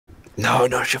No,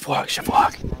 no, shift walk, shift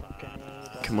walk.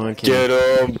 Come on, Kenny. Get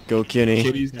him. Go, Kenny.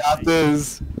 Kenny's got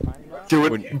this. Do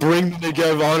it. Bring the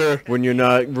Negev honor. When you're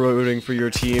not rooting for your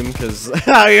team, cause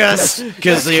ah yes,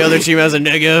 cause the other team has a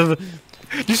Negev.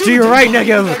 To your right,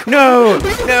 Negev. No,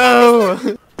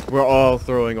 no. We're all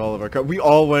throwing all of our cards. We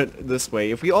all went this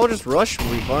way. If we all just rush,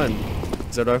 we'll be fine.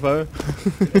 Is that our fire?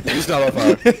 It's not our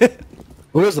fire.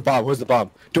 Where's the bomb? Where's the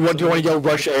bomb? Do you want to go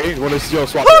rush A? Do you want to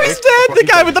swap Oh, A? he's dead! The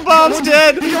guy with the bomb's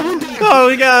dead! Oh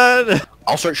my god!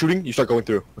 I'll start shooting. You start going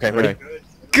through. Okay, ready? Okay.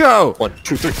 Go! 1,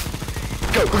 2, 3.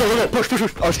 Go, go, go, go, push, push,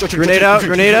 push. Oh, stretch, Grenade out,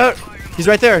 grenade out. He's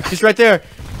right there, he's right there.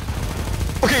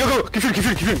 Okay, go, go, keep shooting, keep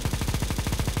shooting, keep shooting.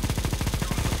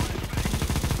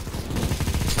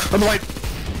 On the right.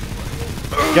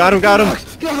 Got him, got him.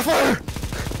 Get on the fire.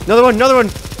 Another one, another one.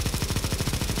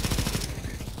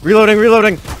 Reloading,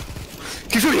 reloading.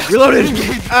 Keep shooting. Reloaded.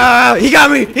 Ah, he got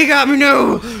me,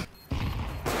 no.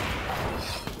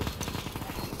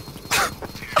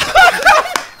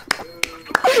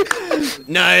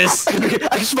 Nice. I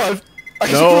can survive.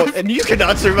 No, and you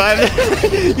cannot survive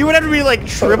it. You would have to be like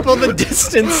triple the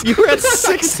distance. You were at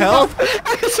 6 health.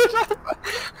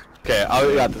 Okay,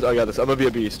 I got this, I got this. I'm gonna be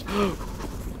a beast.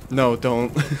 No, don't.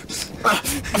 Fuck.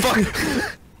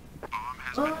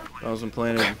 I wasn't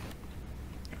planning.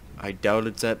 I doubt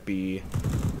it's at B.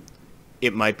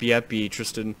 It might be at B,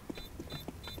 Tristan.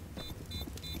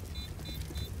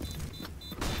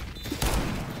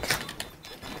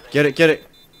 Get it, get it.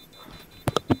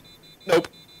 Nope.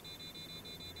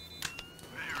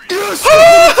 Yes!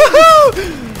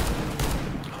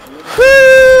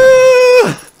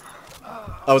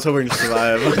 I was hoping to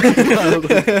survive.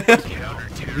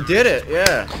 You did it,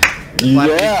 yeah. Clap,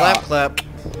 clap, clap.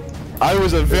 I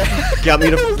was a very... Got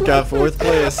 4th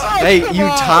place. Hey, you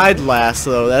tied last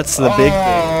though. That's the big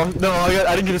thing. No,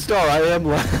 I didn't get a star. I am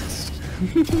last.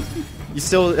 You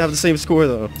still have the same score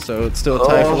though, so it's still a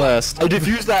tie for last. I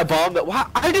defused that bomb.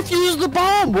 I defused the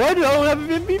bomb. Why do I don't have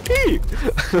an MVP?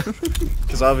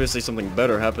 Because obviously something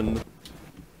better happened.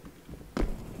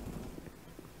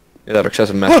 Yeah, that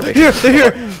excessive Oh, masturbation. here,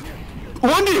 they're here.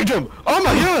 One did him. Oh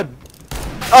my god.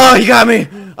 Oh, he got me.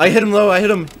 I hit him low. I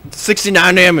hit him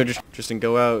 69 damage. Tristan,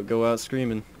 go out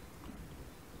screaming.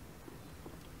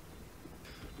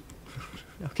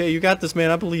 Okay, you got this,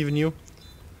 man. I believe in you.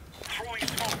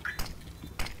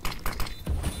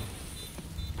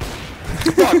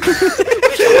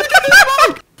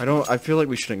 I feel like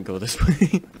we shouldn't go this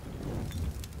way.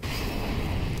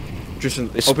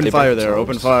 Tristan, open fire there.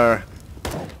 Open fire.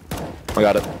 I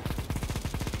got it.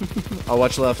 I'll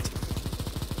watch left.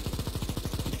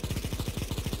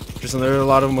 Tristan, there are a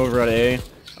lot of them over at A.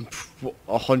 I'm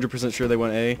 100% sure they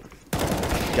went A.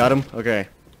 Got him? Okay.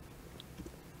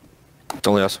 It's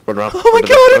only us. Run around. Oh my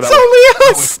god, it's only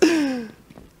us!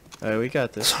 Alright, we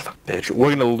got this. Son of a bitch. We're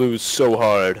gonna lose so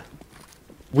hard.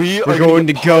 We're going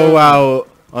to go out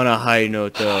on a high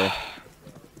note, though.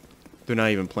 They're not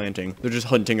even planting. They're just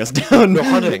hunting us down. They're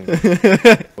hunting.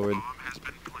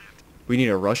 We need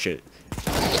to rush it.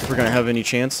 If we're gonna have any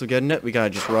chance of getting it, we gotta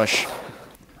just rush.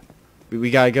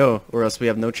 We gotta go, or else we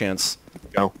have no chance.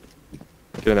 Go.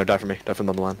 Get in there. Die for me. Die from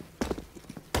the line.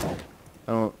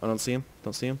 I don't see him.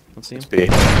 Don't see him. Don't see him. It's B.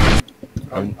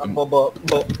 I'm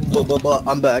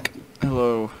back.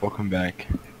 Hello. Welcome back.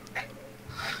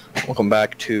 Welcome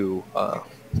back to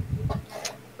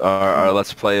Our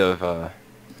let's play of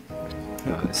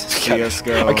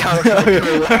CS:GO. A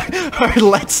Our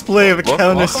let's play of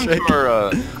Counter Strike.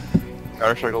 Welcome to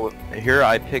our Counter Strike. Here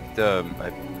I picked I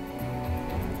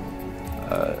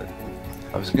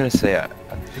was gonna say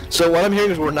So what I'm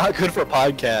hearing is we're not good for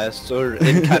podcasts or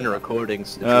any kind of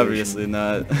recordings. Obviously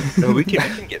not. no, we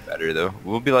can get better though.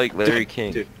 We'll be like Larry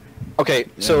King. Dude. Okay,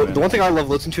 so man. the one thing I love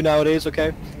listening to nowadays,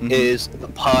 okay, is the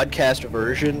podcast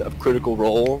version of Critical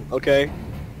Role, okay?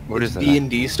 What is that?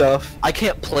 D&D stuff. I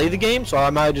can't play the game, so I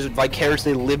might just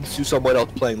vicariously live through someone else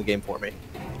playing the game for me.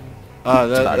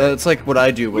 That's like what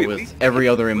I do, but with every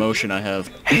other emotion I have.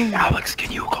 Hey Alex,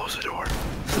 can you close the door?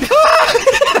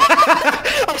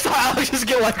 I'm sorry, I'll just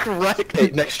get like wrecked.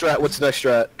 Hey, next strat, what's the next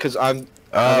strat? Cause I'm...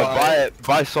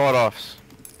 buy sawed-offs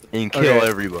and kill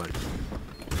everybody.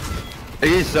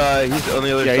 He's on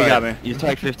the other side. Yeah, you got me. He's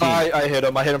tag 15. I hit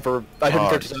him. I hit him for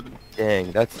 37.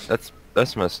 Dang, that's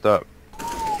messed up.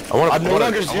 I'm no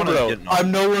longer zero.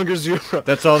 I'm no longer zero.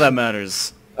 That's all that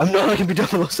matters. I'm not gonna be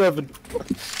 007.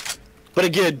 But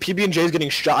again, PB&J is getting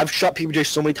shot. I've shot PB&J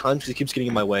so many times because he keeps getting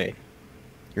in my way.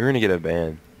 You're gonna get a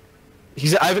ban.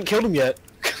 I haven't killed him yet.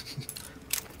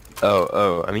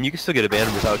 Oh. I mean, you can still get a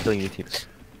ban without killing your team.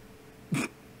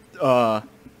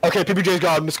 Okay, PBJ's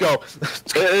gone. Let's go.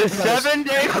 7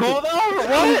 day cooldown?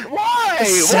 What? Why?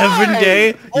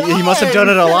 7-day? He must have done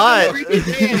it a lot. He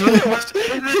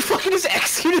fucking just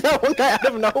executed that one guy out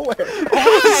of nowhere.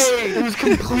 Why? It was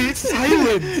complete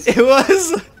silence. It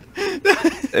was.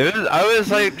 I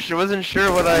was like, wasn't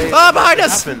sure what I. Ah, behind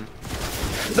us! Happened.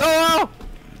 No!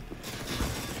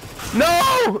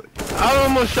 No! I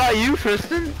almost shot you,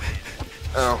 Tristan.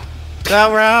 Oh.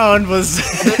 That round was.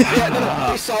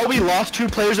 They saw we lost 2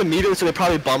 players immediately, so they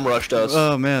probably bum rushed us.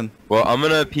 Oh man. Well, I'm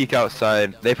gonna peek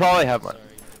outside. They probably have one.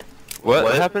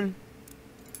 What happened?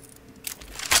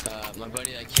 My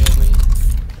buddy that killed me,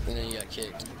 and then he got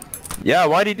kicked. Yeah,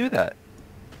 why'd he do that?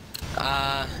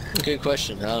 Good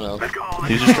question. I don't know.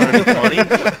 He's just trying to be funny?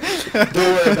 Don't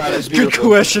worry about it. It's Good beautiful.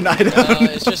 question. I don't know.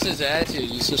 It's just his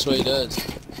attitude. It's just what he does.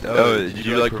 Oh, did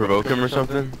you like provoke him or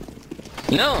something?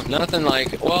 No, nothing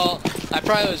like. Well, I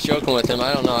probably was joking with him.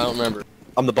 I don't know. I don't remember.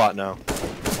 I'm the bot now.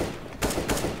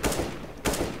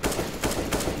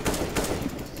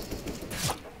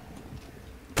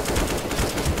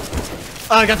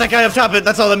 Oh, I got that guy up top.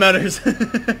 That's all that matters.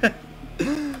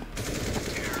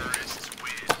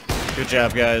 Good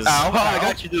job, guys. Ow, I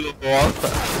got you to the wall.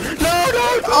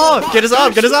 Oh, get us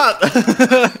up! Get us up!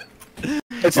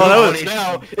 It's Oh, that the was- bots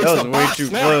now. It's that was the way bots too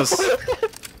now. close.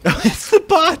 It's the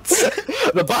bots.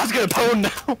 The bot's gonna pwn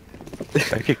now.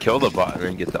 I could kill the bot and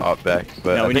then get the op back,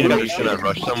 but No, I we think need to we be should have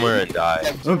rushed somewhere and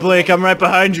died. Oh, Blake, I'm right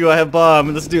behind you. I have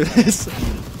bomb. Let's do this.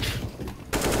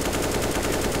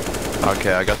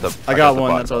 Okay, I got the. I got the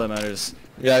one. bot. That's all that matters.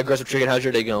 Yeah, aggressive chicken. How's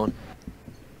your day going?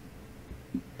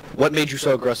 What made you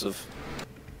so aggressive?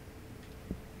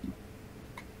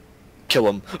 Kill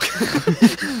him.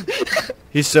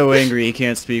 He's so angry he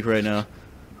can't speak right now.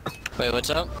 Wait, what's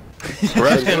up? We're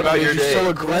asking about What your made you day. so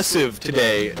aggressive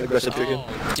today, aggressive chicken.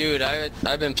 Oh, dude,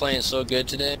 I've been playing so good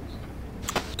today.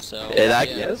 So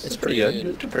It's pretty good.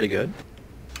 It's pretty good.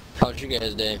 How's your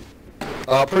guys' day?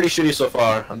 Pretty shitty so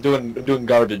far. I'm doing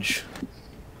garbage.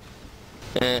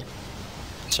 Eh.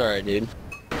 Sorry, dude.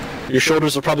 Your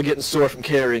shoulders are probably getting sore from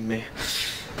carrying me.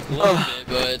 A little bit,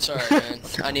 but it's alright, man.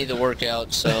 I need to work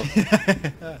out, so.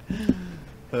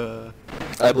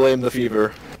 I blame the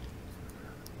fever.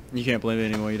 You can't blame it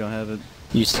anymore. You don't have it.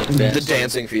 You sick The bastard.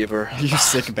 dancing fever. You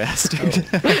sick bastard.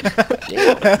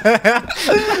 Damn.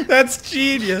 That's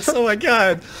genius. Oh my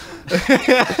god.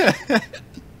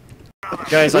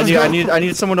 Guys, I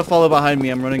need someone to follow behind me.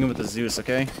 I'm running in with the Zeus,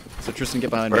 okay? So Tristan, get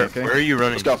behind me, okay? Where are you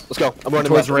running? Let's go. Let's go. I'm running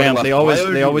Towards left, I'm running ramp. left. They Why always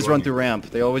are they you always run running? through ramp.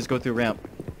 They always go through ramp.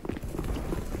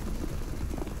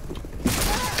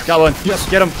 Got one. Yes.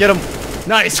 Get him. Get him.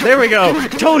 Nice. There we go.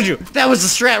 Told you. That was the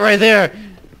strat right there.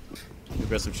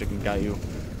 Aggressive chicken got you.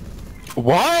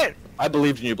 What? I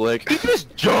believed in you, Blake. He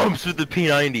just jumps with the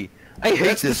P90. I hate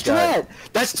That's the this guy. strat.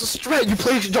 That's the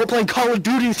strat. You don't play Call of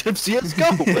Duty instead of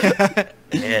CS:GO.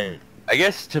 Man, I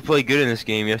guess to play good in this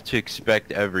game, you have to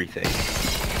expect everything.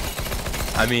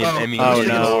 I mean, Oh, in the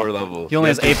no. lower level. He only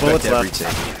you has have to 8 bullets expect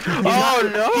left. everything.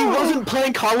 Oh no! He wasn't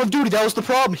playing Call of Duty. That was the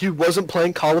problem. He wasn't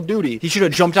playing Call of Duty. He should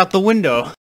have jumped out the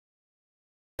window.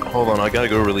 Hold on, I gotta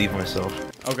go relieve myself.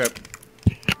 Okay.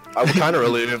 I was kind of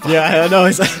relieved. Yeah, I know.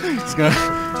 He's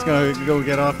gonna go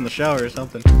get off in the shower or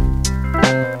something.